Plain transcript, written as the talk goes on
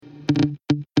Football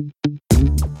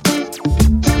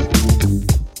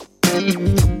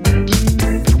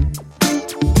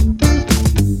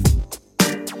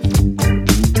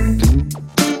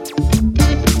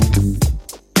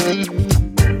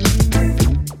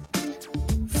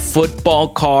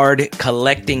card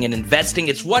collecting and investing.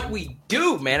 It's what we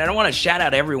do, man. I don't want to shout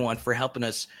out everyone for helping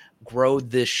us grow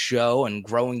this show and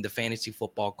growing the Fantasy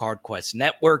Football Card Quest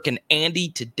Network. And Andy,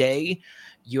 today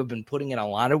you have been putting in a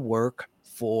lot of work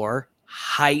for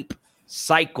Hype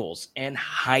Cycles and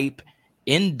Hype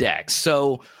Index.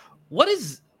 So what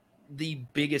is the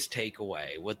biggest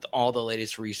takeaway with all the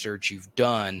latest research you've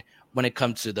done when it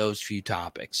comes to those few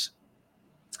topics?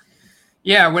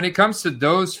 Yeah, when it comes to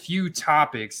those few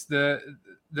topics, the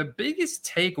biggest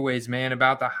takeaways, man,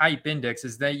 about the Hype Index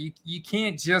is that you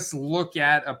can't just look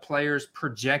at a player's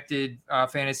projected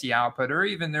fantasy output or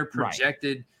even their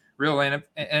projected real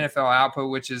NFL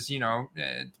output, which is,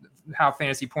 how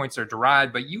fantasy points are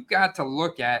derived. But you got to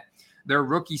look at their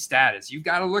rookie status. You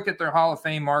got to look at their Hall of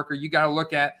Fame marker. You got to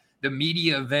look at the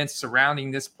media events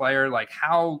surrounding this player, like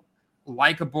how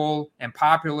likable and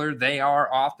popular they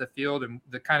are off the field, and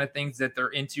the kind of things that they're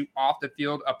into off the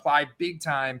field apply big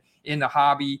time in the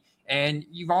hobby. And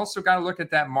you've also got to look at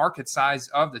that market size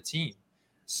of the team.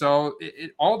 So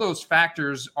all those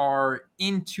factors are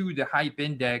into the Hype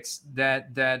Index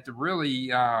that really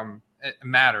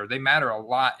matter. They matter a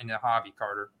lot in the hobby,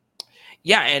 Carter.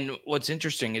 Yeah, and what's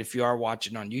interesting, if you are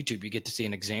watching on YouTube, you get to see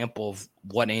an example of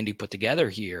what Andy put together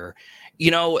here.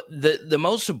 The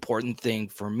most important thing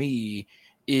for me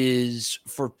is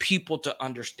for people to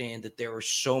understand that there are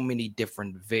so many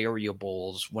different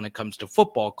variables when it comes to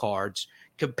football cards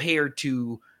compared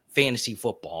to fantasy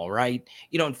football, right?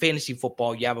 In fantasy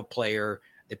football, you have a player,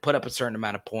 they put up a certain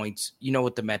amount of points, you know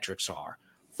what the metrics are.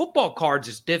 Football cards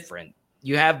is different.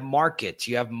 You have markets,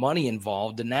 you have money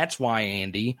involved, and that's why,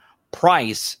 Andy,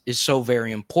 price is so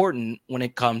very important when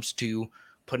it comes to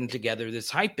putting together this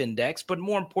Hype Index, but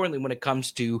more importantly, when it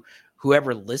comes to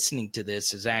whoever listening to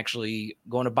this is actually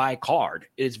going to buy a card.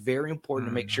 It is very important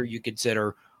to make sure you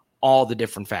consider all the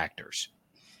different factors.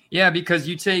 Yeah, because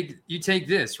you take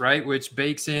this, right, which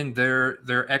bakes in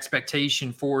their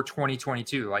expectation for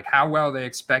 2022, like how well they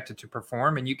expect it to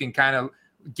perform, and you can kind of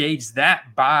gauge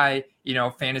that by,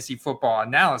 fantasy football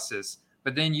analysis.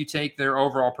 But then you take their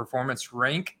overall performance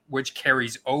rank, which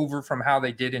carries over from how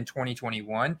they did in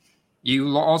 2021.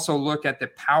 You also look at the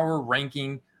power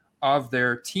ranking of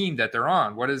their team that they're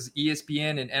on. What does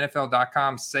ESPN and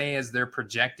NFL.com say as their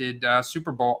projected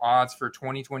Super Bowl odds for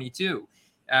 2022?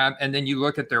 And then you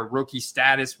look at their rookie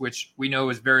status, which we know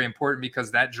is very important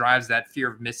because that drives that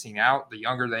fear of missing out. The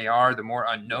younger they are, the more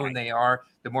unknown they are,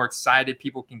 the more excited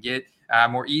people can get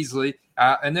more easily.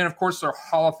 And then, of course, their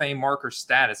Hall of Fame marker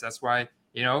status. That's why,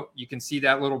 you can see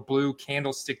that little blue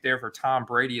candlestick there for Tom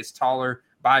Brady is taller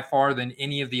by far than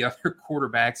any of the other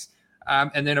quarterbacks.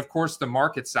 And then, of course, the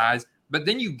market size. But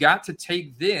then you've got to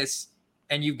take this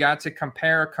and you've got to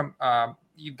compare.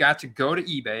 You've got to go to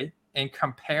eBay and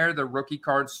compare the rookie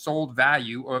card sold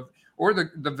value or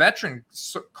the veteran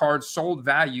card sold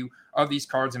value of these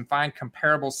cards and find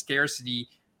comparable scarcity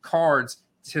cards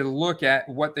to look at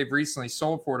what they've recently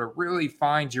sold for to really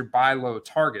find your buy low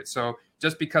target. So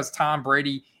just because Tom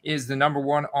Brady is the number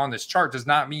one on this chart does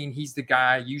not mean he's the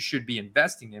guy you should be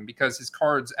investing in, because his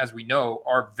cards, as we know,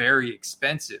 are very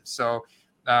expensive. So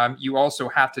you also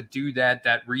have to do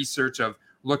that research of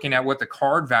looking at what the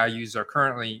card values are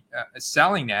currently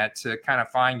selling at to kind of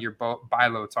find your buy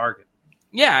low target.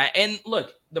 Yeah, and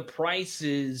look, the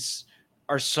prices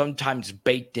are sometimes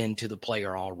baked into the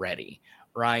player already,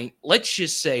 right? Let's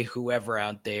just say whoever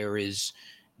out there is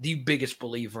the biggest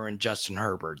believer in Justin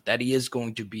Herbert, that he is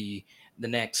going to be the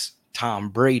next Tom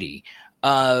Brady.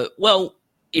 Well,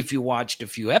 if you watched a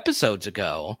few episodes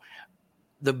ago,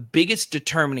 the biggest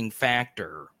determining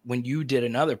factor when you did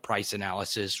another price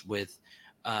analysis with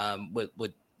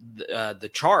the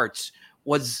charts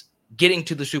was getting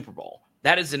to the Super Bowl.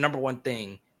 That is the number one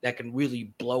thing that can really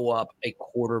blow up a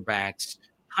quarterback's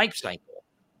hype cycle.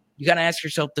 You got to ask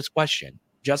yourself this question.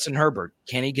 Justin Herbert,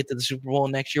 can he get to the Super Bowl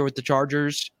next year with the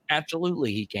Chargers?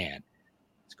 Absolutely he can.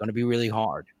 It's going to be really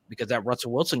hard because that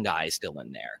Russell Wilson guy is still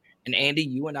in there. And Andy,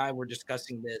 you and I were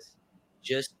discussing this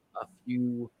just a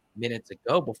few minutes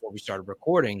ago before we started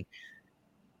recording.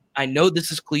 I know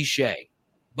this is cliche,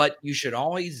 but you should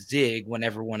always zig when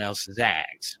everyone else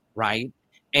zags, right?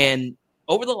 And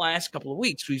over the last couple of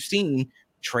weeks, we've seen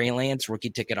Trey Lance rookie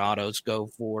ticket autos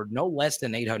go for no less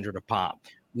than $800 a pop.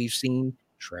 We've seen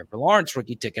Trevor Lawrence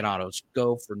rookie ticket autos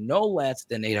go for no less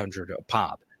than $800 a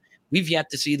pop. We've yet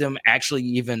to see them actually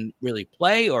even really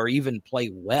play or even play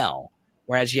well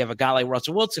Whereas you have a guy like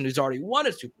Russell Wilson who's already won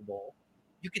a Super Bowl.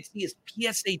 You can see his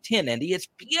PSA 10, and he has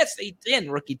PSA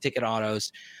 10 rookie ticket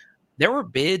autos. There were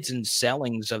bids and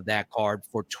sellings of that card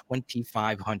for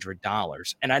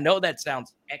 $2,500. And I know that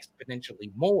sounds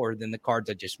exponentially more than the cards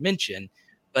I just mentioned,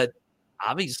 but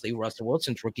obviously Russell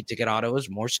Wilson's rookie ticket auto is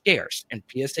more scarce, and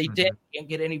PSA 10 can't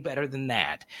get any better than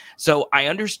that. So I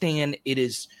understand it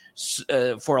is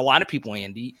for a lot of people,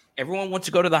 Andy, everyone wants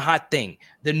to go to the hot thing,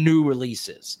 the new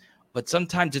releases. But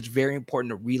sometimes it's very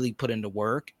important to really put into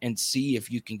work and see if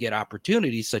you can get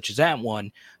opportunities such as that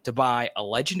one to buy a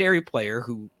legendary player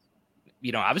who,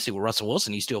 obviously with Russell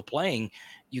Wilson, he's still playing.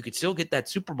 You could still get that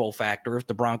Super Bowl factor if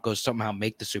the Broncos somehow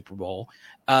make the Super Bowl.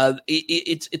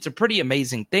 It's a pretty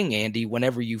amazing thing, Andy,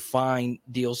 whenever you find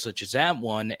deals such as that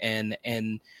one and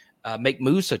make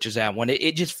moves such as that one.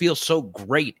 It just feels so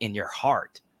great in your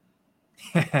heart.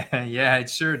 Yeah,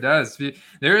 it sure does.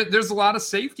 There's a lot of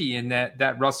safety in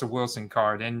that Russell Wilson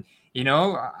card, and you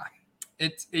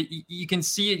can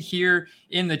see it here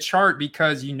in the chart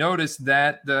because you notice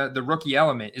that the rookie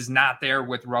element is not there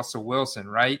with Russell Wilson,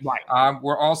 right? Right.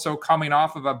 We're also coming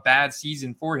off of a bad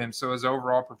season for him, so his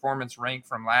overall performance rank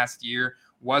from last year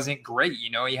wasn't great.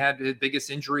 He had the biggest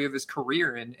injury of his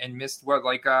career and missed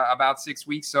about 6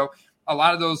 weeks. So a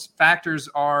lot of those factors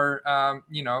are,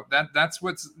 that's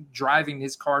what's driving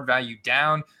his card value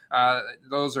down.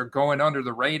 Those are going under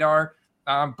the radar.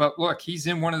 But look, he's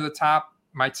in one of the top,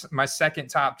 my second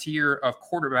top tier of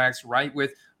quarterbacks, right,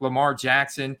 with Lamar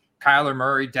Jackson, Kyler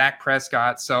Murray, Dak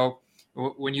Prescott. So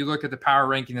when you look at the power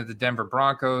ranking of the Denver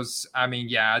Broncos, I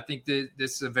think that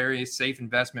this is a very safe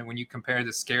investment when you compare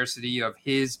the scarcity of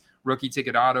his rookie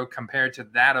ticket auto compared to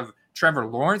that of Trevor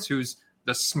Lawrence, who's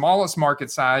the smallest market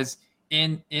size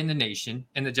in the nation,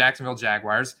 in the Jacksonville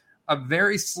Jaguars, a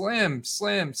very slim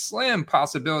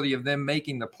possibility of them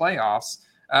making the playoffs.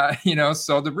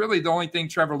 So the only thing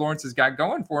Trevor Lawrence has got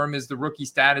going for him is the rookie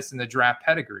status and the draft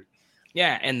pedigree.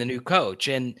 Yeah, and the new coach.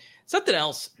 And something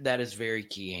else that is very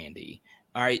key, Andy.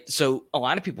 All right, so a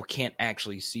lot of people can't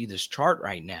actually see this chart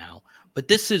right now, but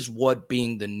this is what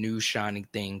being the new shining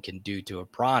thing can do to a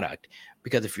product.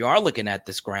 Because if you are looking at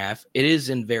this graph, it is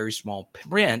in very small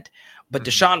print, but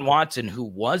Deshaun Watson, who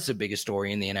was the biggest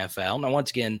story in the NFL, now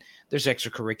once again, there's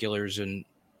extracurriculars and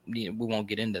we won't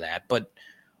get into that, but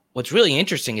what's really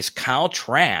interesting is Kyle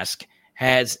Trask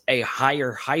has a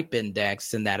higher hype index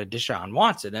than that of Deshaun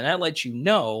Watson, and that lets you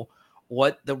know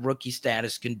what the rookie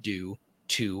status can do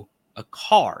to a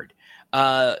card.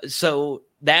 So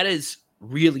that is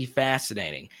really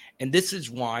fascinating, and this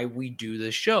is why we do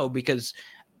this show, because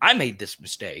I made this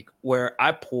mistake where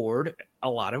I poured a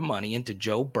lot of money into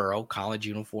Joe Burrow college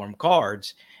uniform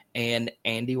cards, and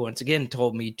Andy once again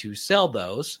told me to sell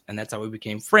those, and that's how we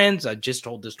became friends. I just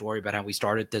told the story about how we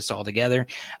started this all together,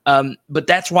 but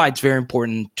that's why it's very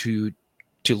important to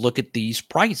look at these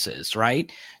prices,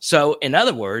 right? So in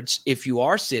other words, if you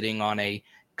are sitting on a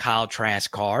Kyle Trask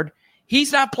card,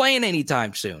 he's not playing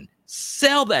anytime soon.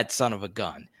 Sell that son of a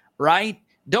gun, right?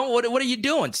 What are you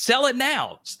doing? Sell it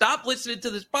now. Stop listening to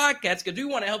this podcast because we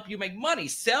want to help you make money.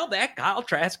 Sell that Kyle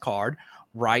Trask card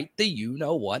right the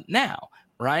you-know-what now,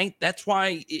 right? That's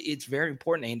why it's very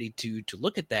important, Andy, to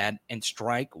look at that and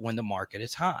strike when the market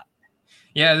is hot.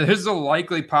 Yeah, there's a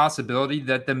likely possibility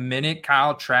that the minute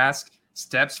Kyle Trask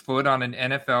steps foot on an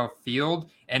NFL field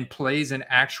and plays an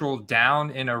actual down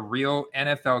in a real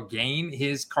NFL game,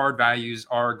 his card values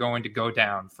are going to go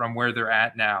down from where they're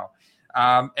at now.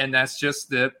 And that's just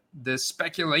the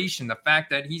speculation, the fact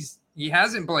that he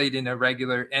hasn't played in a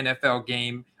regular NFL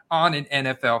game on an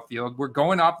NFL field. We're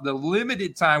going off the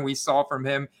limited time we saw from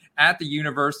him at the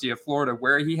University of Florida,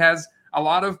 where he has a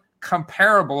lot of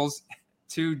comparables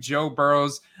to Joe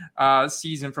Burrow's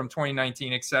season from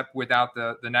 2019, except without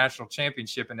the national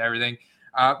championship and everything.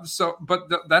 That's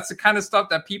the kind of stuff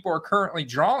that people are currently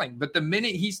drawing. But the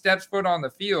minute he steps foot on the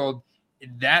field,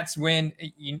 that's when,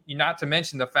 not to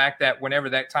mention the fact that whenever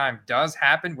that time does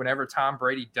happen, whenever Tom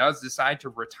Brady does decide to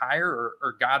retire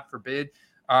or God forbid,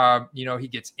 he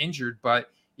gets injured. But,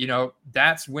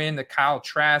 that's when the Kyle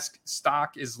Trask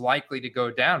stock is likely to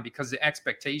go down because the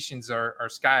expectations are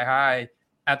sky high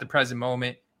at the present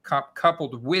moment,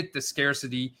 coupled with the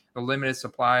scarcity, the limited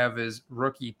supply of his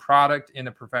rookie product in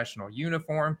a professional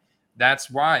uniform.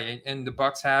 That's why. And the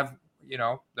Bucs have,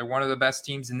 they're one of the best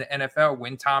teams in the NFL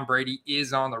when Tom Brady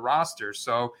is on the roster.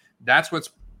 So that's what's,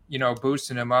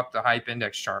 boosting him up the hype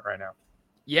index chart right now.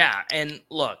 Yeah. And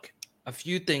look, a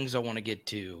few things I want to get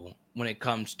to when it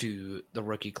comes to the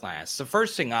rookie class. The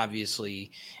first thing,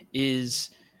 obviously,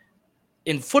 is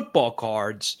in football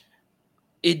cards,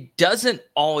 it doesn't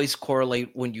always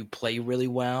correlate when you play really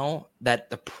well that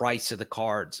the price of the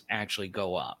cards actually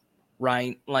go up,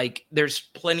 right? Like there's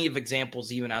plenty of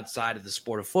examples even outside of the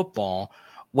sport of football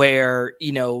where,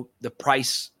 the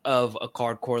price of a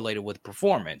card correlated with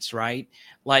performance, right?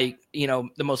 Like,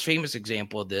 the most famous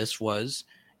example of this was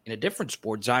in a different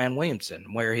sport, Zion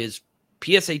Williamson, where his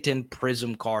PSA 10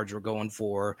 Prism cards were going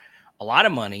for a lot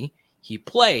of money. He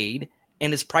played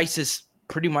and his prices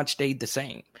pretty much stayed the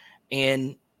same.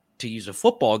 And to use a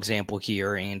football example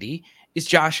here, Andy, is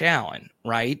Josh Allen,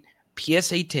 right?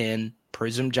 PSA 10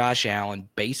 Prism Josh Allen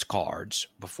base cards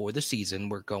before the season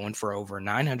were going for over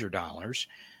 $900.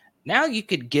 Now you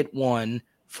could get one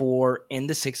for in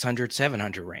the 600,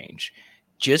 700 range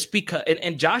just because.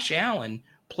 And Josh Allen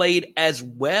played as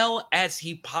well as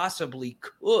he possibly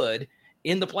could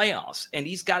in the playoffs, and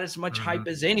he's got as much hype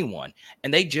as anyone.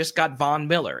 And they just got Von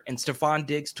Miller, and Stephon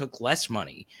Diggs took less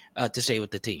money to stay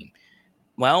with the team.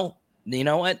 Well, you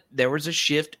know what? There was a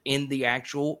shift in the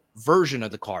actual version of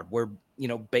the card where,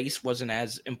 base wasn't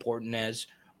as important as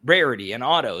rarity and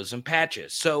autos and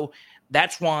patches. So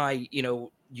that's why,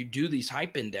 you do these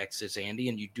hype indexes, Andy,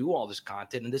 and you do all this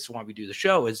content. And this is why we do the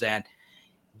show, is that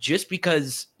just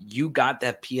because you got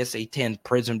that PSA 10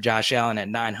 Prism Josh Allen at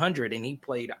 900 and he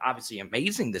played obviously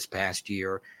amazing this past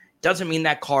year, doesn't mean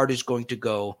that card is going to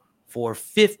go for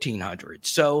 1,500.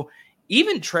 So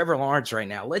even Trevor Lawrence right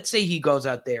now, let's say he goes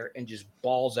out there and just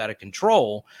balls out of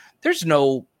control, there's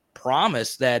no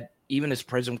promise that even his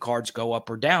Prism cards go up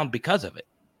or down because of it.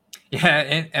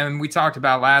 Yeah, and we talked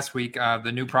about last week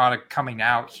the new product coming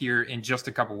out here in just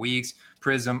a couple weeks,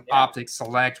 Prism Optic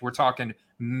Select. We're talking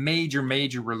major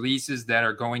releases that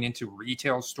are going into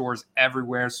retail stores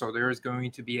everywhere. So there is going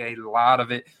to be a lot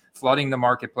of it flooding the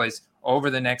marketplace over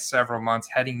the next several months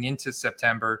heading into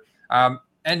September. And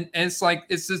it's like,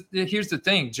 here's the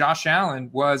thing. Josh Allen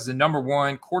was the number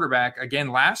one quarterback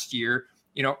again last year,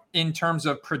 in terms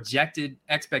of projected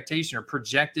expectation or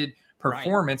projected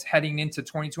performance heading into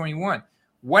 2021.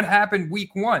 What happened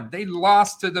week one? They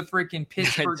lost to the freaking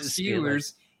Pittsburgh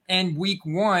Steelers in week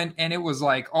one. And it was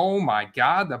like, oh my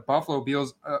God, the Buffalo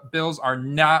Bills are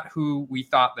not who we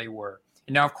thought they were.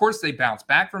 And now, of course, they bounced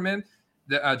back from him.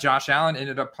 Josh Allen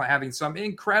ended up having some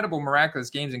incredible, miraculous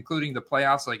games, including the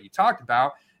playoffs, like you talked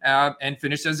about, and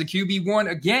finished as a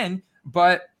QB1 again.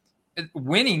 But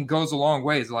winning goes a long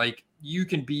ways. Like, you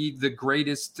can be the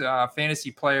greatest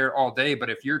fantasy player all day, but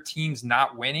if your team's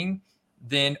not winning,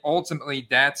 then ultimately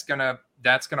that's gonna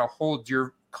hold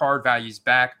your card values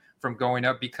back from going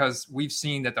up, because we've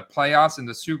seen that the playoffs and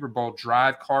the Super Bowl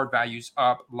drive card values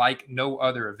up like no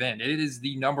other event. It is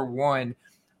the number one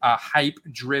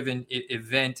hype-driven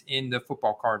event in the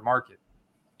football card market.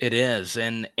 It is.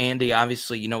 And Andy,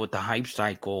 obviously, with the hype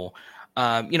cycle, we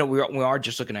are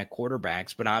just looking at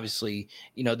quarterbacks, but obviously,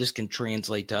 this can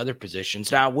translate to other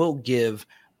positions. Now, I will give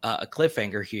a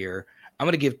cliffhanger here. I'm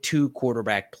going to give 2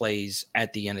 quarterback plays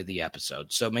at the end of the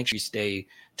episode. So make sure you stay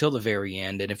till the very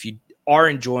end. And if you are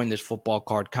enjoying this football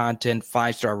card content,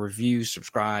 5-star review,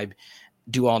 subscribe,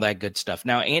 do all that good stuff.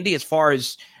 Now, Andy, as far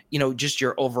as, just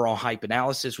your overall hype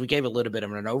analysis, we gave a little bit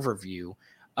of an overview.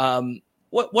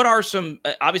 What are some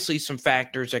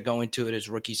factors that go into it as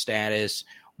rookie status,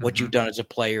 what you've done as a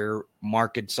player,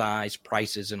 market size,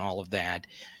 prices, and all of that.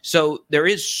 So there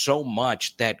is so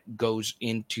much that goes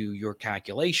into your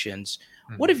calculations.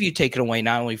 What have you taken away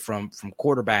not only from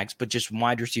quarterbacks, but just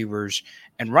wide receivers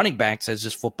and running backs as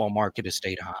this football market has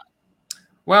stayed hot?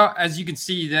 Well, as you can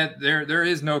see, that there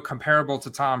is no comparable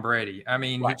to Tom Brady. I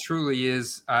mean, He truly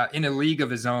is in a league of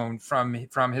his own from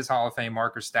his Hall of Fame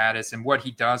marker status and what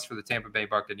he does for the Tampa Bay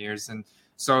Buccaneers. And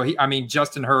so,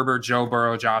 Justin Herbert, Joe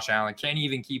Burrow, Josh Allen can't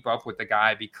even keep up with the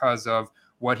guy because of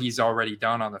what he's already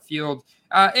done on the field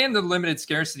and the limited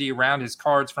scarcity around his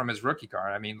cards from his rookie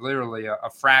card. I mean, literally a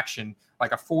fraction,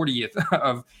 like a 40th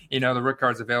of, the rookie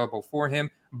cards available for him.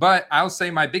 But I'll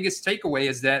say my biggest takeaway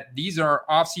is that these are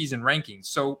off-season rankings.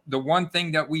 So the one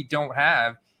thing that we don't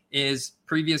have is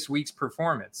previous week's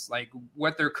performance, like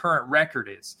what their current record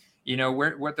is,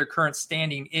 what their current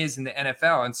standing is in the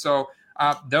NFL. And so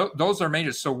those are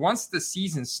major. So once the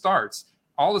season starts,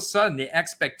 all of a sudden the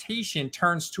expectation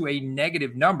turns to a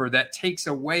negative number that takes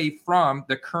away from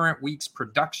the current week's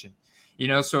production.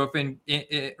 So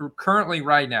if currently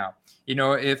right now,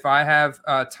 if I have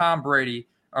Tom Brady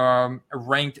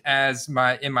ranked as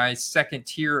in my second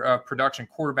tier of production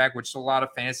quarterback, which a lot of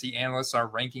fantasy analysts are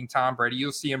ranking Tom Brady,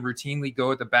 you'll see him routinely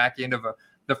go at the back end of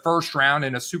the first round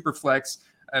in a super flex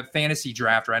fantasy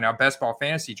draft right now, best ball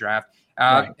fantasy draft.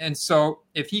 And so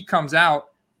if he comes out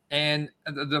and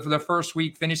the first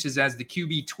week finishes as the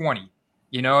QB 20,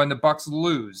 and the Bucs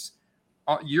lose,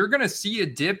 you're going to see a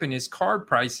dip in his card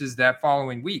prices that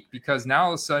following week, because now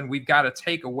all of a sudden we've got to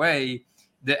take away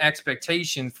the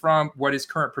expectation from what his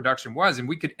current production was. And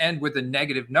we could end with a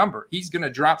negative number. He's going to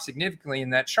drop significantly in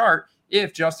that chart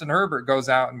if Justin Herbert goes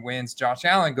out and wins, Josh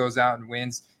Allen goes out and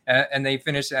wins, and they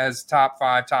finish as top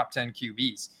 5, top 10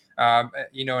 QBs,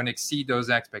 and exceed those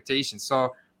expectations.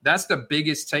 So that's the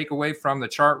biggest takeaway from the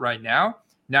chart right now.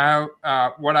 Now,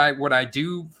 what I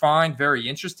do find very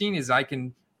interesting is I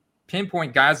can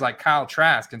pinpoint guys like Kyle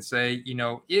Trask and say,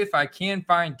 if I can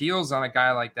find deals on a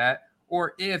guy like that,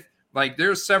 or if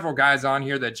there's several guys on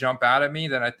here that jump out at me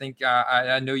that I think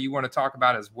I know you want to talk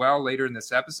about as well later in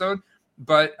this episode.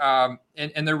 But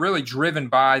and they're really driven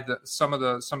by some of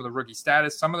the rookie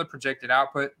status, some of the projected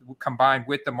output combined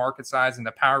with the market size and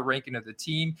the power ranking of the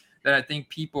team that I think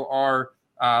people are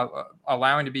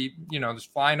allowing to be,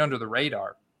 just flying under the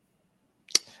radar.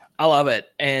 I love it.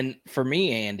 And for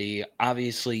me, Andy,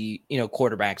 obviously,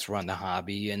 quarterbacks run the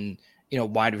hobby, and,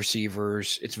 wide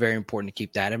receivers, it's very important to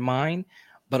keep that in mind.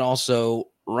 But also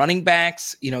running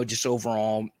backs, just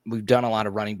overall, we've done a lot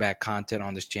of running back content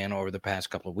on this channel over the past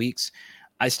couple of weeks.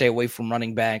 I stay away from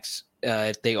running backs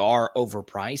if they are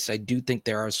overpriced. I do think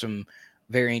there are some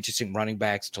very interesting running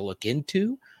backs to look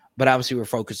into, but obviously we're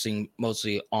focusing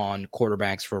mostly on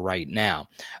quarterbacks for right now.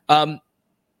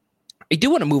 I do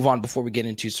want to move on before we get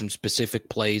into some specific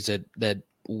plays that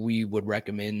we would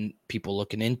recommend people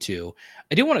looking into.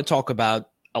 I do want to talk about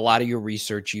a lot of your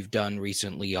research you've done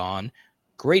recently on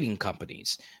grading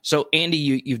companies. So, Andy,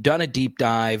 you've done a deep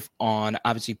dive on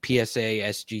obviously PSA,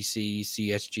 SGC,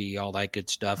 CSG, all that good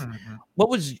stuff. Mm-hmm. What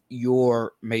was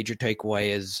your major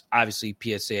takeaway? As obviously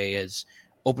PSA has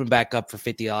opened back up for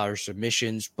 $50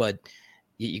 submissions, but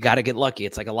you got to get lucky.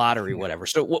 It's like a lottery, whatever.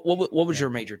 So what was your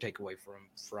major takeaway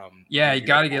from? Yeah, you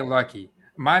got to get lucky.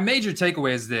 My major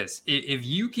takeaway is this. If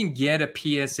you can get a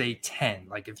PSA 10,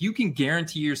 if you can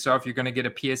guarantee yourself you're going to get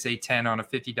a PSA 10 on a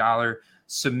 $50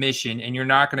 submission, and you're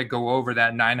not going to go over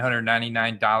that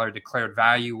 $999 declared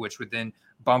value, which would then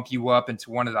bump you up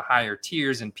into one of the higher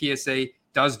tiers. And PSA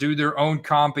does do their own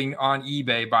comping on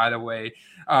eBay, by the way.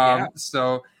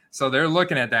 So they're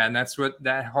looking at that, and that's what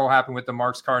that whole happened with the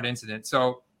Mark's card incident.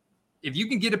 So if you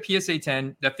can get a PSA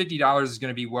 10, that $50 is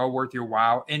going to be well worth your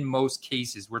while in most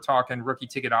cases. We're talking rookie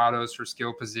ticket autos for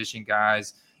skill position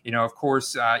guys. Of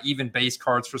course, even base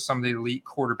cards for some of the elite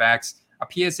quarterbacks.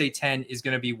 A PSA 10 is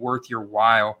going to be worth your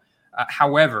while.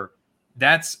 However,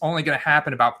 that's only going to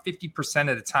happen about 50%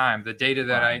 of the time. The data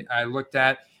that I looked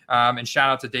at, and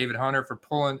shout out to David Hunter for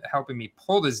helping me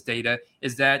pull this data,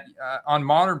 is that on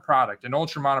modern product, an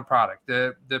ultra modern product,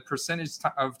 the percentage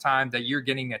of time that you're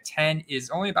getting a 10 is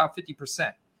only about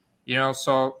 50%.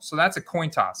 So that's a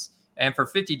coin toss. And for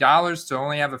 $50 to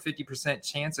only have a 50%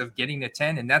 chance of getting a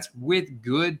 10, and that's with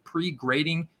good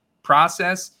pre-grading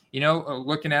process,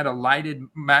 looking at a lighted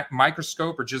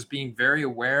microscope or just being very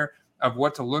aware of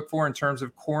what to look for in terms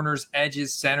of corners,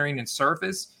 edges, centering, and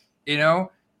surface,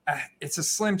 it's a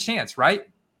slim chance, right?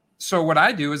 So what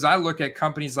I do is I look at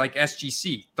companies like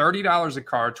SGC, $30 a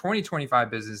card, 20-25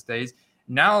 business days.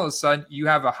 Now all of a sudden you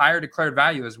have a higher declared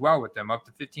value as well with them, up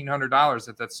to $1,500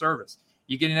 at that service.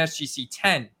 You get an SGC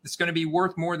 10, it's going to be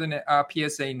worth more than a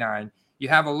PSA 9. You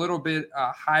have a little bit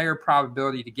higher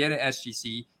probability to get an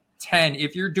SGC 10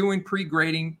 if you're doing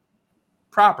pre-grading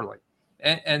properly,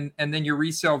 and then your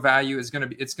resale value is going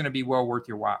to be well worth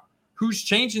your while. Who's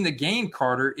changing the game,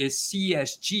 Carter, is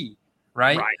CSG,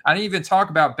 right? I didn't even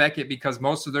talk about Beckett because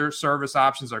most of their service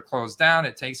options are closed down.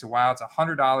 It takes a while. It's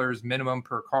 $100 minimum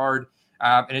per card,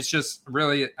 and it's just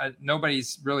really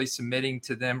nobody's really submitting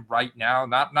to them right now.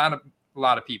 Not a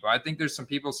lot of people. I think there's some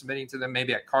people submitting to them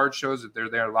maybe at card shows if they're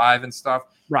there live and stuff,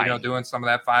 doing some of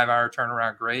that 5-hour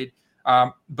turnaround grade.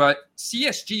 But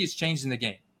CSG is changing the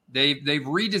game. They've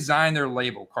redesigned their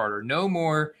label, Carter. No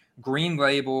more green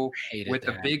label with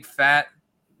the big fat,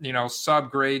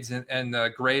 subgrades and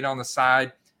the grade on the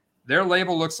side. Their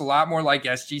label looks a lot more like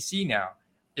SGC now.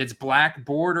 It's black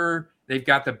border. They've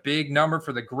got the big number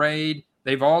for the grade.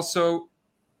 They've also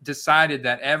decided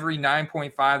that every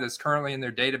 9.5 that's currently in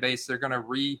their database, they're going to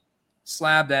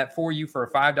re-slab that for you for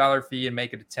a $5 fee and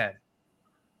make it a 10.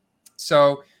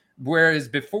 So whereas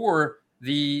before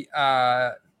the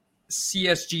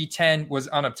CSG 10 was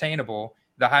unobtainable,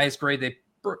 the highest grade they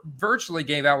virtually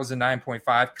gave out was a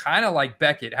 9.5, kind of like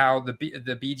Beckett, how the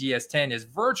BGS 10 is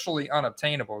virtually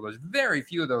unobtainable. There's very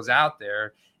few of those out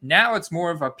there. Now it's more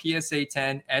of a PSA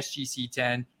 10, SGC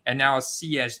 10, and now a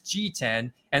CSG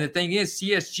 10. And the thing is,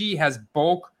 CSG has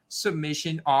bulk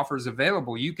submission offers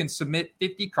available. You can submit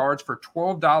 50 cards for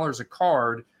 $12 a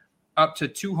card, up to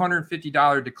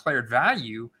 $250 declared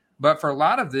value. But for a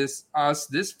lot of this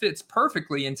fits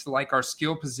perfectly into like our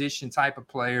skill position type of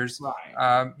players.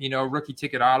 Right. Rookie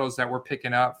ticket autos that we're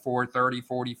picking up for $30,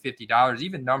 $40, $50,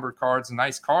 even numbered cards and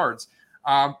nice cards.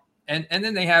 And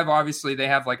then they have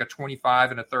like a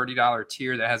 $25 and a $30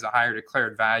 tier that has a higher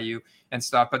declared value and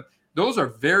stuff. But those are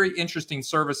very interesting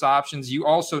service options. You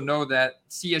also know that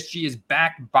CSG is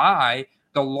backed by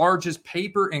the largest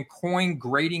paper and coin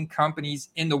grading companies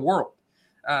in the world.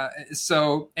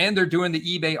 And they're doing the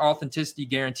eBay authenticity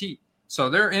guarantee. So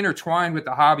they're intertwined with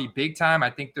the hobby big time. I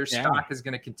think their stock is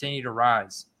going to continue to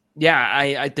rise. Yeah,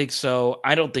 I think so.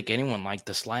 I don't think anyone liked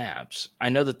the slabs. I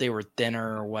know that they were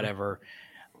thinner or whatever.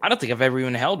 I don't think I've ever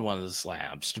even held one of the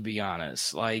slabs, to be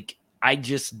honest. Like, I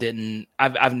just didn't.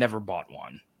 I've never bought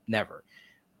one. Never.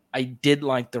 I did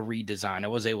like the redesign. I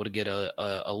was able to get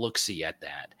a look-see at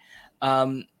that.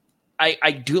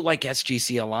 I do like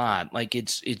SGC a lot. Like,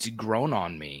 it's grown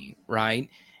on me, right?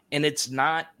 And it's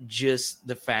not just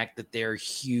the fact that they're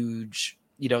huge.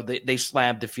 They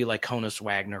slabbed a few like Honus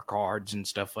Wagner cards and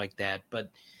stuff like that.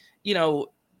 But,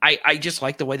 I just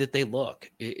like the way that they look.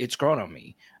 It's grown on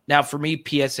me. Now, for me,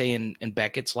 PSA and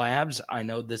Beckett slabs, I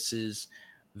know this is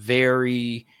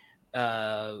very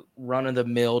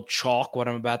run-of-the-mill chalk, what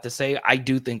I'm about to say. I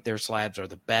do think their slabs are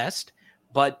the best.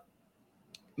 But,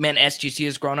 man, SGC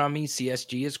has grown on me.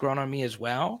 CSG has grown on me as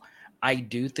well. I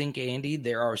do think, Andy,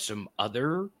 there are some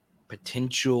other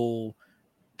potential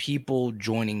people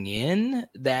joining in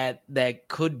that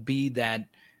could be that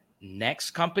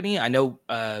next company. I know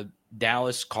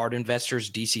Dallas Card Investors,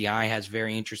 DCI, has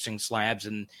very interesting slabs,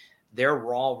 and their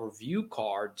raw review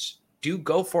cards do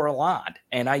go for a lot.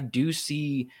 And I do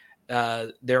see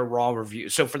their raw review.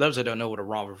 So for those that don't know what a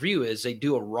raw review is, they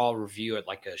do a raw review at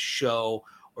like a show,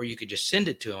 or you could just send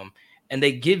it to them, and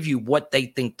they give you what they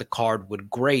think the card would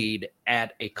grade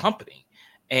at a company.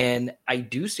 And I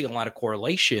do see a lot of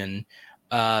correlation,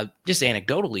 just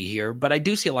anecdotally here, but I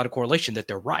do see a lot of correlation that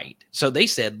they're right. So they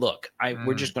said, look,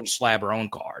 we're just going to slab our own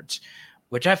cards,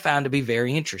 which I found to be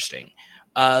very interesting.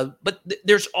 But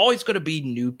there's always going to be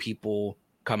new people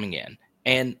coming in.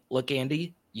 And look,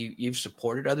 Andy, you've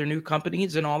supported other new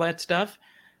companies and all that stuff.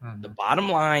 Mm-hmm. The bottom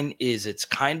line is it's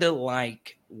kind of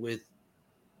like with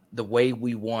the way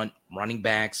we want running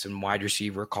backs and wide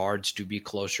receiver cards to be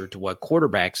closer to what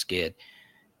quarterbacks get.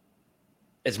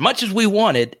 As much as we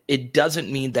want it, it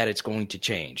doesn't mean that it's going to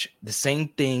change. The same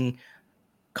thing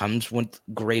comes with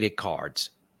graded cards.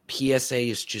 PSA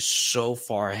is just so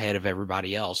far ahead of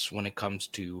everybody else when it comes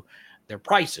to their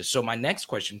prices. So my next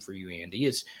question for you, Andy,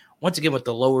 is once again with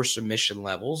the lower submission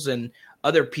levels and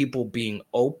other people being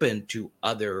open to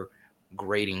other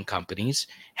grading companies,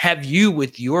 have you,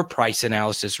 with your price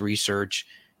analysis research,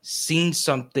 seen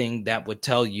something that would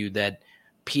tell you that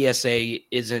PSA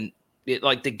isn't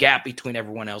like the gap between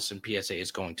everyone else and PSA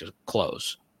is going to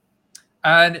close?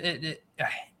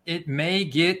 It may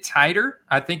get tighter.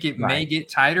 I think it may get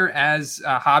tighter as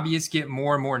hobbyists get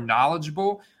more and more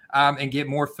knowledgeable and get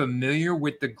more familiar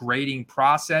with the grading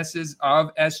processes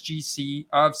of SGC,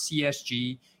 of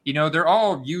CSG. They're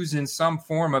all using some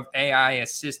form of AI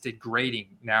assisted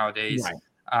grading nowadays.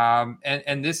 Right.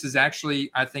 And this is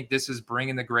actually, I think this is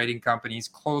bringing the grading companies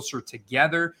closer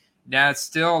together. Now, it's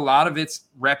still a lot of its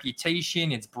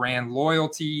reputation, its brand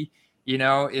loyalty.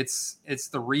 It's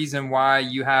the reason why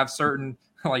you have certain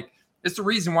foods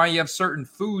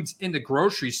in the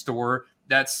grocery store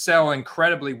that sell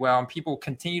incredibly well, and people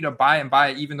continue to buy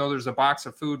it, even though there's a box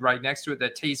of food right next to it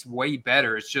that tastes way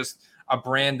better. It's just a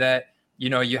brand that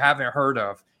you haven't heard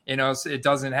of. It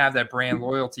doesn't have that brand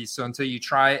loyalty. So until you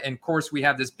try it, and of course we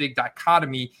have this big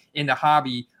dichotomy in the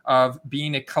hobby of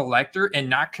being a collector and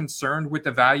not concerned with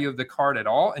the value of the card at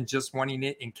all, and just wanting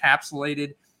it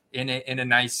encapsulated in a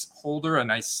nice holder, a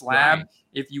nice slab, right,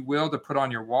 if you will, to put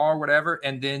on your wall or whatever.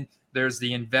 And then there's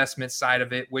the investment side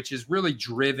of it, which is really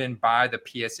driven by the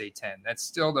PSA 10. That's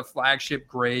still the flagship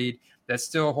grade that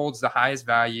still holds the highest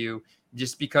value,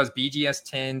 just because BGS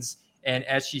 10s and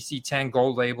SGC 10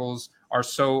 gold labels are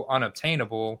so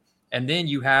unobtainable. And then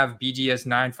you have BGS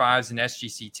 9.5s and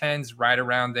SGC 10s right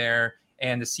around there.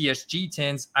 And the CSG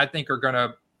 10s, I think are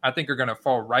gonna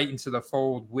fall right into the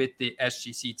fold with the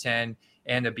SGC 10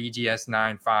 and the BGS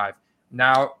 9.5.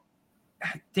 Now,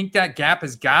 I think that gap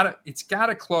has got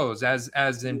to close as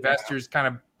investors kind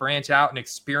of branch out and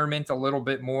experiment a little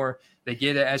bit more. They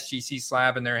get an SGC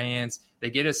slab in their hands,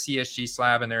 they get a CSG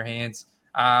slab in their hands.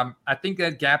 I think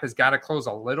that gap has got to close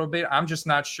a little bit. I'm just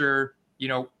not sure,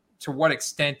 to what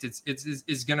extent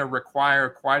it's going to require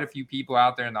quite a few people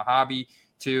out there in the hobby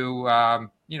to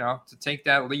take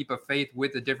that leap of faith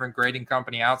with a different grading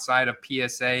company outside of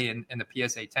PSA and the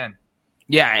PSA 10.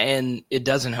 Yeah, and it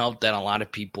doesn't help that a lot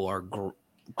of people are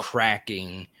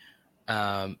cracking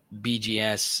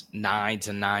BGS 9s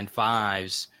and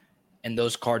 9.5s, and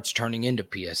those cards turning into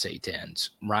PSA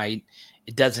 10s, right?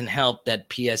 It doesn't help that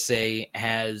PSA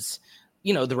has,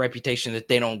 the reputation that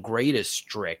they don't grade as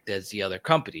strict as the other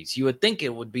companies. You would think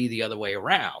it would be the other way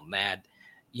around, that,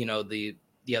 the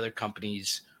other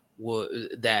companies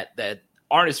that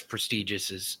aren't as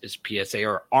prestigious as PSA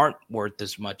or aren't worth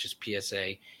as much as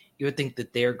PSA, you would think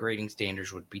that their grading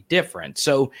standards would be different.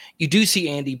 So you do see,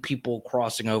 Andy, people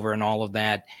crossing over and all of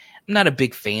that. I'm not a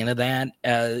big fan of that,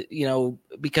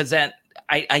 because that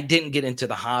I didn't get into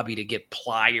the hobby to get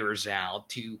pliers out,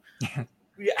 to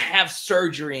have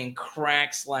surgery and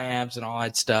crack slabs and all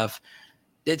that stuff.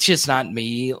 It's just not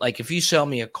me. Like, if you sell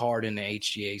me a card in the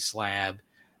HGA slab,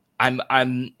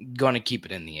 I'm going to keep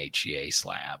it in the HGA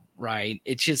slab, right?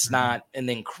 It's just not, and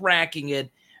then cracking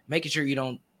it, making sure you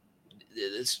don't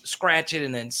scratch it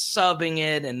and then subbing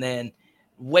it and then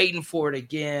waiting for it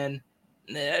again.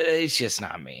 It's just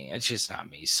not me.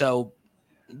 So,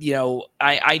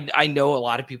 I know a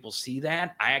lot of people see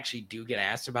that. I actually do get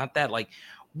asked about that. Like,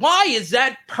 why is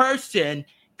that person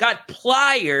got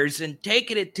pliers and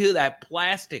taking it to that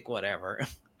plastic, whatever?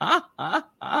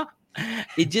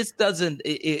 It just doesn't,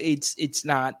 it's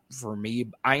not for me.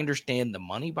 I understand the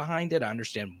money behind it. I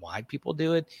understand why people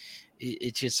do it.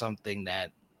 It's just something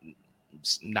that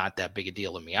it's not that big a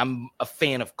deal to me. I'm a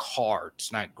fan of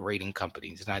cards, not grading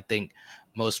companies. And I think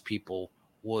most people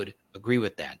would agree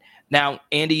with that. Now,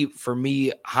 Andy, for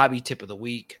me, hobby tip of the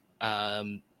week.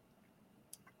 I'm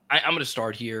going to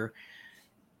start here.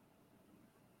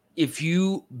 If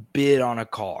you bid on a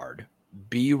card,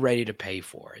 be ready to pay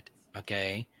for it.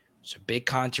 Okay. It's a big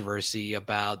controversy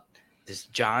about this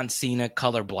John Cena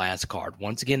Color Blast card.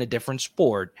 Once again, a different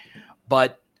sport,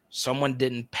 but someone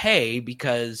didn't pay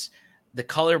because the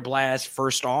Color Blast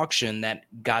first auction that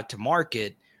got to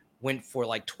market went for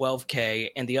like $12K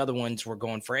and the other ones were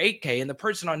going for $8K. And the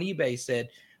person on eBay said,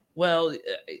 well,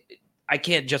 I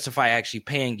can't justify actually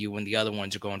paying you when the other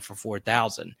ones are going for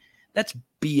 $4,000. That's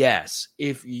BS.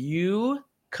 If you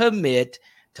commit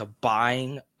to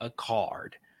buying a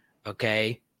card,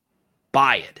 okay,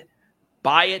 buy it.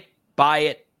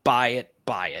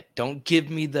 Don't give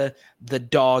me the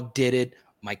dog did it.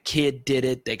 My kid did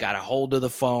it. They got a hold of the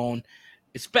phone,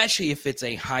 especially if it's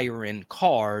a higher end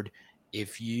card.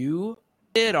 If you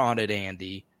bid on it,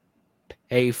 Andy,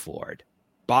 pay for it.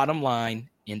 Bottom line,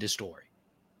 end of story.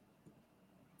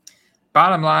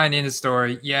 Bottom line in the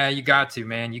story. Yeah, you got to,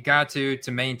 man. You got to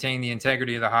maintain the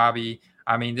integrity of the hobby.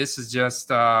 I mean, this is just,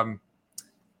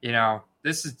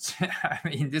 this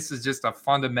is just a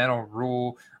fundamental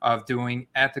rule of doing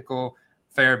ethical,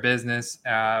 fair business,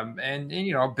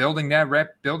 and building that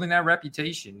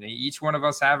reputation. Each one of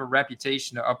us have a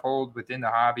reputation to uphold within the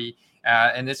hobby,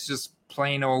 and it's just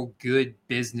plain old good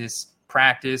business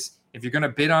practice. If you're going to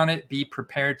bid on it, be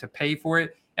prepared to pay for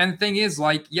it. And the thing is,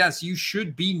 like, yes, you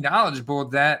should be knowledgeable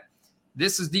that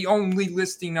this is the only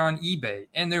listing on eBay,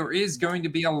 and there is going to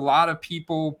be a lot of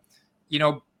people,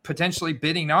 potentially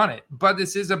bidding on it. But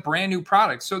this is a brand new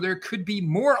product, so there could be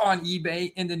more on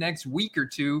eBay in the next week or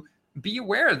two. Be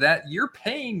aware that you're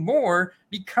paying more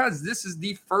because this is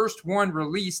the first one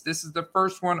released. This is the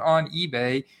first one on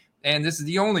eBay, and this is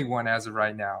the only one as of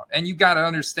right now. And you got to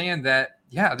understand that,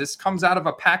 yeah, this comes out of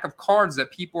a pack of cards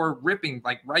that people are ripping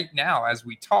like right now as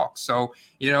we talk. So,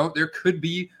 there could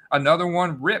be another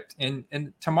one ripped in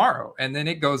tomorrow, and then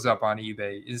it goes up on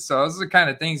eBay. And so those are the kind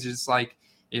of things just like,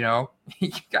 you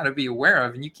got to be aware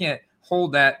of, and you can't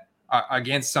hold that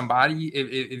against somebody.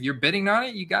 If you're bidding on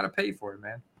it, you got to pay for it,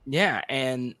 man. Yeah,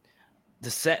 and the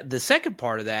second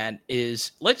part of that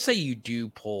is, let's say you do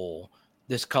pull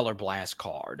this Color Blast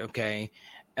card, okay?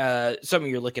 Some of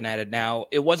you are looking at it now.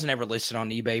 It wasn't ever listed on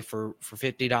eBay for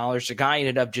 $50. The guy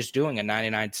ended up just doing a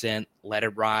 99-cent, let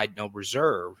it ride, no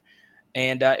reserve,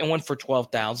 and it went for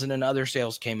 $12,000. And other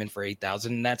sales came in for $8,000,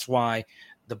 and that's why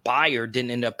the buyer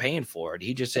didn't end up paying for it.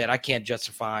 He just said, "I can't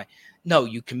justify." No,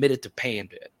 you committed to paying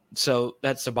it. So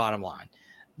that's the bottom line.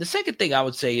 The second thing I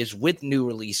would say is, with new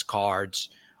release cards,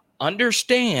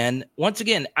 understand, once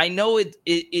again, I know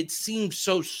it seems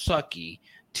so sucky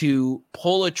to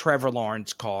pull a Trevor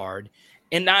Lawrence card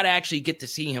and not actually get to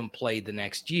see him play the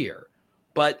next year.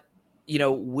 But,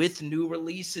 with new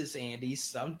releases, Andy,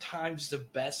 sometimes the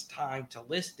best time to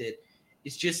list it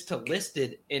is just to list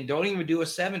it, and don't even do a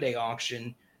 7-day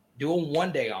auction. Do a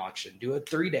 1-day auction, do a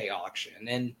 3-day auction.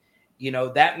 And,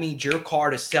 that means your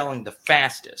card is selling the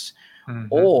fastest. Mm-hmm.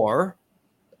 Or,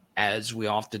 as we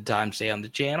oftentimes say on the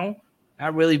channel,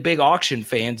 not really big auction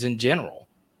fans in general.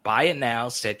 Buy it now,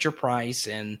 set your price,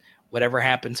 and whatever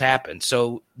happens, happens.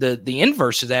 So the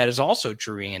inverse of that is also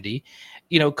true, Andy.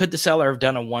 Could the seller have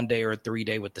done a 1 day or a 3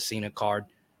 day with the Cena card?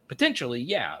 Potentially,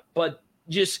 yeah. But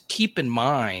just keep in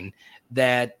mind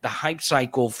that the hype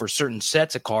cycle for certain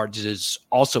sets of cards is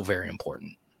also very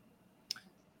important.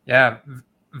 Yeah,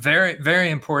 very, very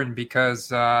important, because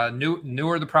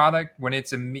newer the product, when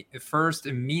it's first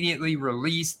immediately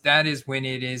released, that is when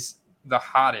it is the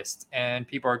hottest, and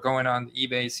people are going on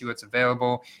eBay, see what's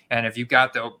available. And if you've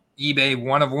got the eBay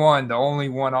one of one, the only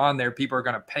one on there, people are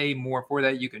going to pay more for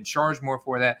that. You can charge more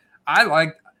for that. I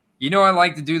like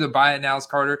to do the buy it nows,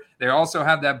 Carter. They also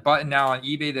have that button now on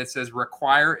eBay that says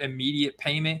require immediate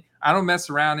payment. I don't mess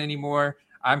around anymore.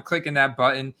 I'm clicking that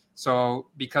button. So,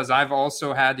 because I've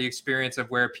also had the experience of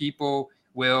where people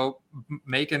will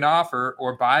make an offer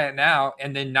or buy it now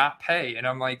and then not pay. And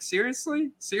I'm like,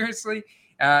 seriously?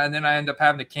 And then I end up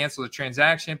having to cancel the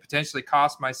transaction, potentially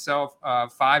cost myself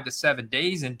 5 to 7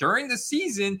 days. And during the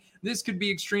season, this could be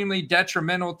extremely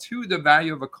detrimental to the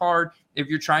value of a card if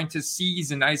you're trying to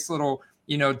seize a nice little,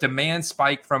 demand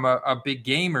spike from a big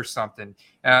game or something.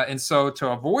 And so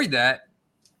to avoid that,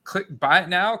 click buy it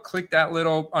now, click that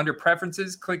little under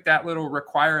preferences, click that little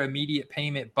require immediate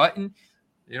payment button.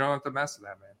 You don't have to mess with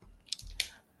that, man.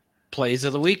 Plays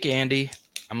of the week, Andy.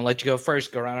 I'm going to let you go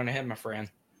first. Go right on ahead, my friend.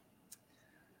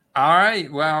 All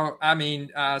right. Well, I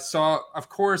mean, so of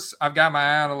course I've got my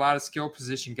eye on a lot of skill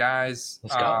position guys.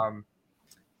 Let's go.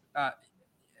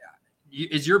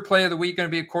 Is your play of the week going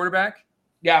to be a quarterback?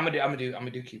 Yeah, I'm gonna do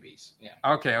QBs. Yeah.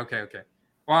 Okay.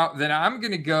 Well, then I'm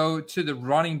going to go to the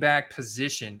running back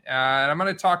position. And I'm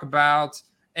going to talk about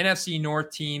NFC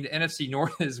North team. The NFC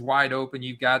North is wide open.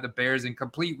 You've got the Bears in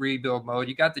complete rebuild mode.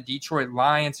 You got the Detroit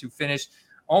Lions, who finished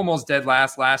almost dead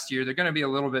last year. They're going to be a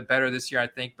little bit better this year, I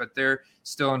think, but they're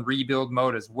still in rebuild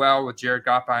mode as well with Jared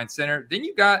Goff behind center. Then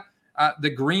you got the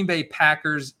Green Bay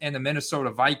Packers and the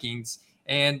Minnesota Vikings.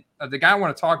 And the guy I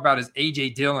want to talk about is A.J.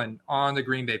 Dillon on the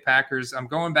Green Bay Packers. I'm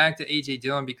going back to A.J.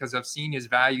 Dillon because I've seen his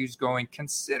values going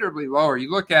considerably lower.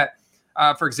 You look at,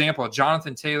 for example,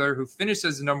 Jonathan Taylor, who finished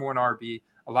as the number one RB.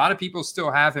 A lot of people still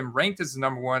have him ranked as the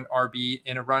number one RB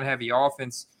in a run-heavy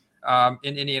offense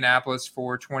in Indianapolis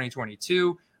for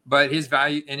 2022. But his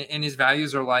value and his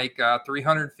values are like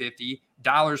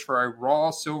 $350 for a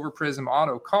raw Silver Prism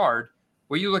auto card.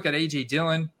 Well, you look at A.J.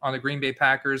 Dillon on the Green Bay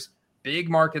Packers, big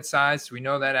market size, so we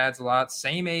know that adds a lot.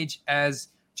 Same age as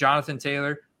Jonathan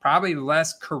Taylor, probably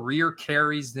less career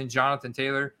carries than Jonathan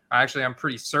Taylor. Actually, I'm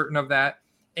pretty certain of that.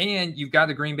 And you've got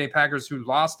the Green Bay Packers who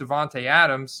lost Devontae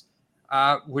Adams,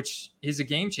 which is a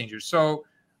game changer. So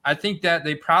I think that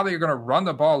they probably are going to run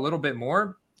the ball a little bit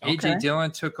more. Okay. A.J. Dillon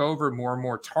took over more and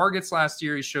more targets last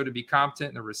year. He showed to be competent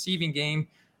in the receiving game.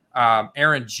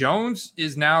 Aaron Jones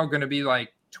is now going to be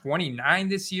like 29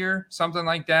 this year, something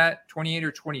like that, 28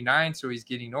 or 29. So he's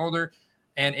getting older.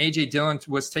 And A.J. Dillon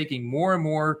was taking more and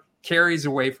more carries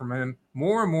away from him,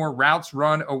 more and more routes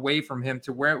run away from him,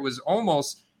 to where it was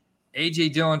almost A.J.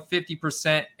 Dillon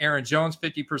 50%, Aaron Jones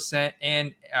 50%,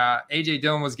 and A.J.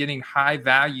 Dillon was getting high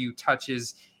value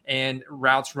touches and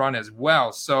routes run as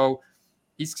well. So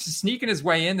he's sneaking his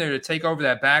way in there to take over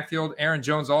that backfield. Aaron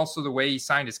Jones, also the way he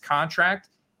signed his contract,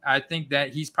 I think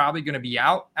that he's probably going to be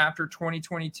out after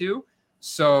 2022.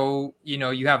 So,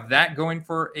 you have that going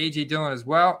for A.J. Dillon as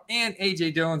well. And A.J.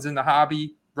 Dillon's in the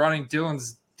hobby, running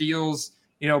Dillon's deals,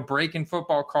 breaking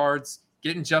football cards,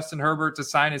 getting Justin Herbert to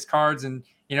sign his cards, and,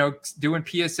 doing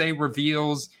PSA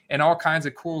reveals and all kinds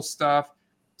of cool stuff.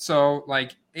 So,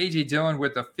 like, A.J. Dillon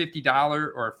with a $50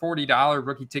 or a $40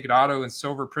 rookie ticket auto and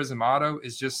Silver Prism auto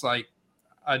is just like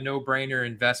a no-brainer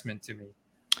investment to me.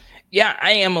 Yeah,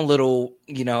 I am a little,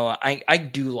 I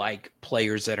do like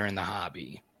players that are in the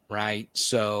hobby, right?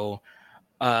 So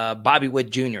Bobby Witt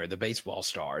Jr., the baseball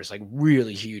star, is like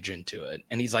really huge into it.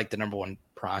 And he's like the number one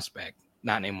prospect,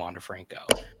 not named Wander Franco.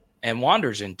 And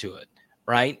Wander's into it,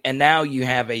 right? And now you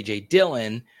have A.J.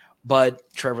 Dillon, but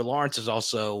Trevor Lawrence is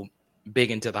also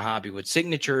big into the hobby with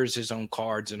signatures, his own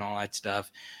cards and all that stuff.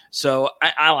 So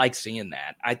I like seeing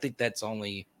that. I think that's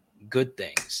only good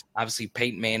things. Obviously,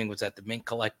 Peyton Manning was at the Mint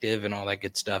Collective and all that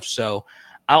good stuff. So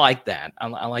I like that.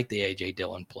 I like the A.J.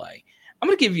 Dillon play. I'm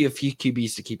going to give you a few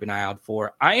QBs to keep an eye out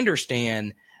for. I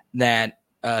understand that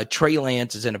Trey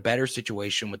Lance is in a better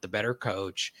situation with the better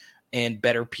coach and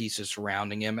better pieces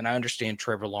surrounding him. And I understand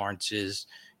Trevor Lawrence is,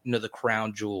 the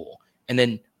crown jewel. And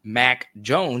then Mac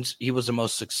Jones, he was the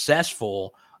most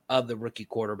successful of the rookie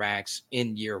quarterbacks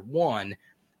in year one.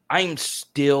 I am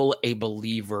still a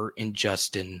believer in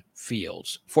Justin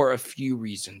Fields for a few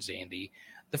reasons, Andy.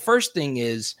 The first thing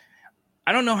is,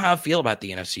 I don't know how I feel about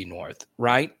the NFC North,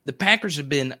 right? The Packers have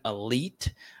been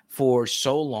elite for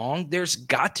so long, there's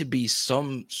got to be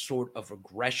some sort of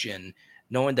regression,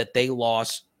 knowing that they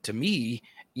lost, to me,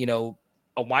 a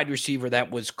wide receiver that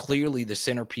was clearly the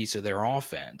centerpiece of their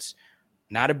offense.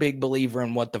 Not a big believer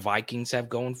in what the Vikings have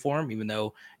going for them, even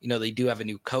though, they do have a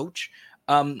new coach.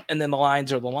 And then the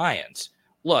Lions are the Lions.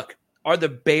 Look, are the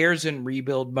Bears in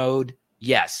rebuild mode?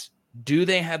 Yes. Do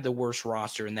they have the worst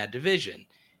roster in that division?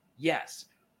 Yes.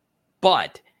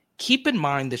 But keep in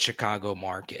mind the Chicago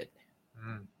market.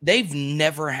 They've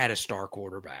never had a star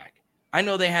quarterback. I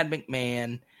know they had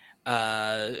McMahon,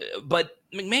 but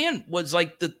McMahon was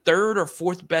like the third or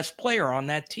fourth best player on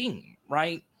that team,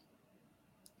 right?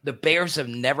 The Bears have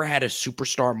never had a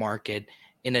superstar market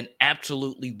in an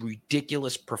absolutely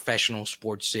ridiculous professional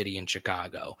sports city in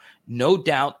Chicago. No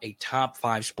doubt a top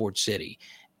 5 sports city.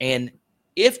 And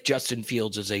if Justin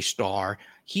Fields is a star,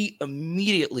 he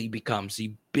immediately becomes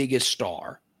the biggest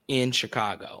star in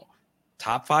Chicago.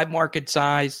 Top 5 market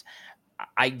size.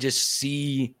 I just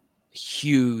see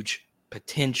huge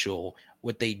potential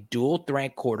with a dual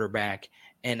threat quarterback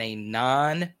and a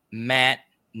non-Matt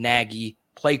Nagy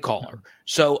play caller.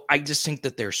 So I just think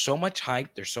that there's so much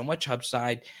hype. There's so much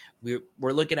upside. We're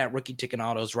looking at rookie ticket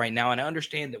autos right now. And I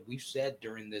understand that we've said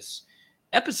during this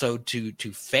episode to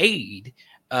fade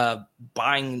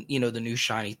buying, the new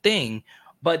shiny thing,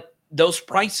 but those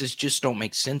prices just don't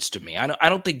make sense to me. I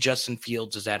don't think Justin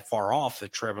Fields is that far off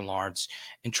of Trevor Lawrence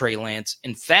and Trey Lance.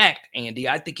 In fact, Andy,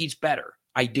 I think he's better.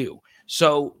 I do.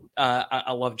 So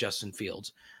I love Justin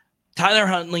Fields. Tyler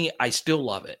Huntley, I still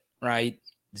love it, right?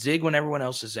 Zig when everyone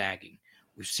else is zagging.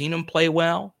 We've seen him play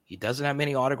well. He doesn't have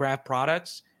many autographed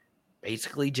products.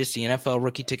 Basically just the NFL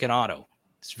rookie ticket auto.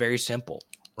 It's very simple,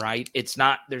 right? There's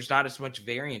not as much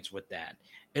variance with that.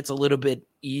 It's a little bit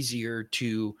easier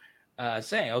to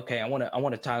say, okay, I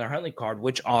want a Tyler Huntley card.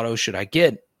 Which auto should I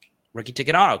get? Rookie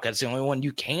ticket auto, because it's the only one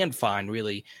you can find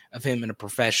really of him in a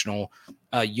professional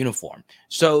uniform.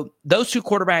 So those two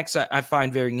quarterbacks I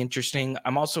find very interesting.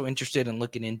 I'm also interested in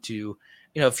looking into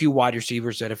a few wide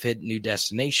receivers that have hit new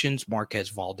destinations. Marquez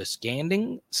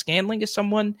Valdes-Scantling is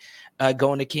someone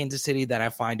going to Kansas City that I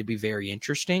find to be very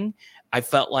interesting. I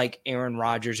felt like Aaron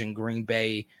Rodgers in Green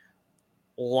Bay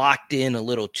locked in a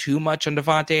little too much on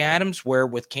Davante Adams, where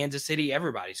with Kansas City,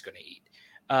 everybody's going to eat.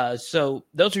 So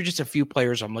those are just a few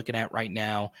players I'm looking at right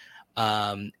now,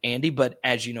 Andy. But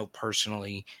as you know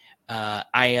personally,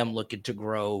 I am looking to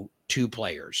grow 2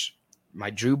 players, my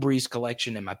Drew Brees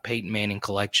collection and my Peyton Manning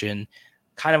collection.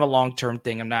 Kind of a long-term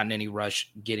thing. I'm not in any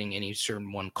rush getting any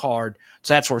certain one card.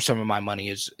 So that's where some of my money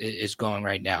is going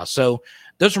right now. So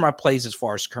those are my plays as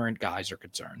far as current guys are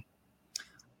concerned.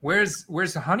 Where's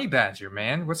the Honey Badger,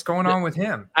 man? What's going on with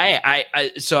him?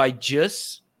 So I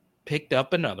just picked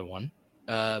up another one.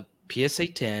 PSA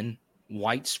 10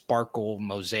 white sparkle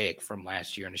mosaic from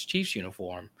last year in his Chiefs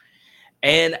uniform.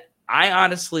 And I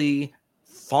honestly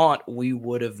thought we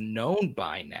would have known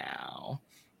by now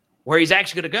where he's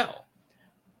actually going to go.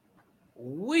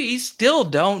 We still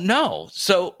don't know.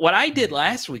 So what I did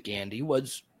last week, Andy,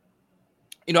 was,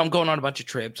 I'm going on a bunch of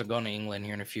trips. I'm going to England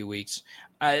here in a few weeks.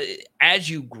 As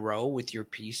you grow with your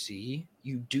PC,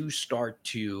 you do start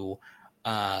to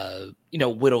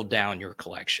whittle down your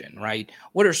collection, right?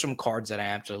 What are some cards that I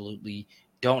absolutely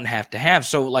don't have to have?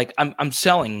 So like I'm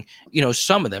selling,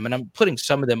 some of them, and I'm putting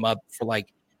some of them up for like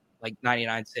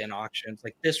 99-cent auctions.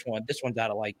 Like this one's out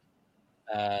of like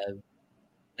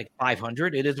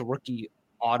 500. It is a rookie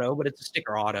auto, but it's a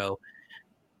sticker auto.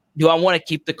 Do I want to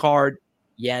keep the card?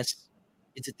 Yes.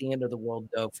 It's at the end of the world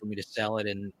though for me to sell it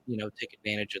and take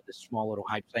advantage of this small little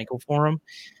hype cycle for them.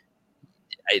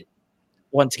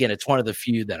 Once again, it's one of the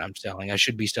few that I'm selling. I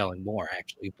should be selling more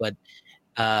actually, but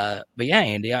yeah,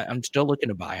 Andy, I'm still looking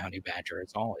to buy Honey Badger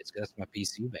as always. That's my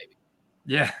PC baby.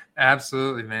 Yeah,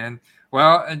 absolutely, man.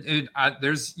 Well,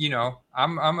 there's,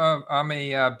 I'm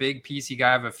a big PC guy.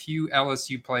 I have a few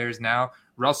LSU players now.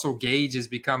 Russell Gage has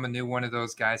become a new one of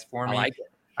those guys for me. I like it.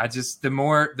 I just the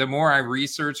more I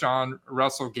research on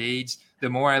Russell Gage, the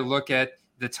more I look at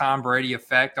the Tom Brady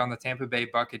effect on the Tampa Bay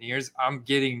Buccaneers. I'm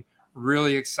getting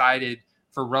really excited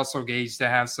for Russell Gage to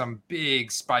have some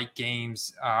big spike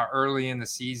games early in the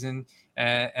season,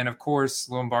 and of course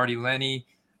Lombardi-Lenny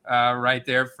right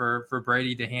there for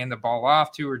Brady to hand the ball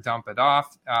off to or dump it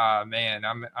off. Man,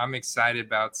 I'm excited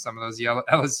about some of those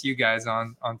LSU guys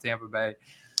on Tampa Bay.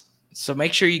 So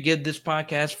make sure you give this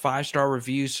podcast 5-star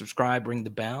reviews, subscribe, ring the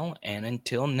bell, and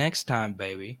until next time,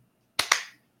 baby.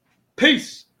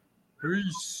 Peace.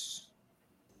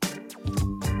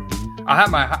 I'll have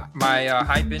my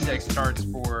hype index charts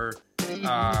for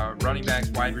running backs,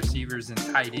 wide receivers, and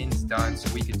tight ends done, so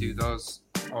we could do those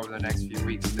over the next few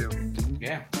weeks too.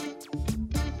 Yeah.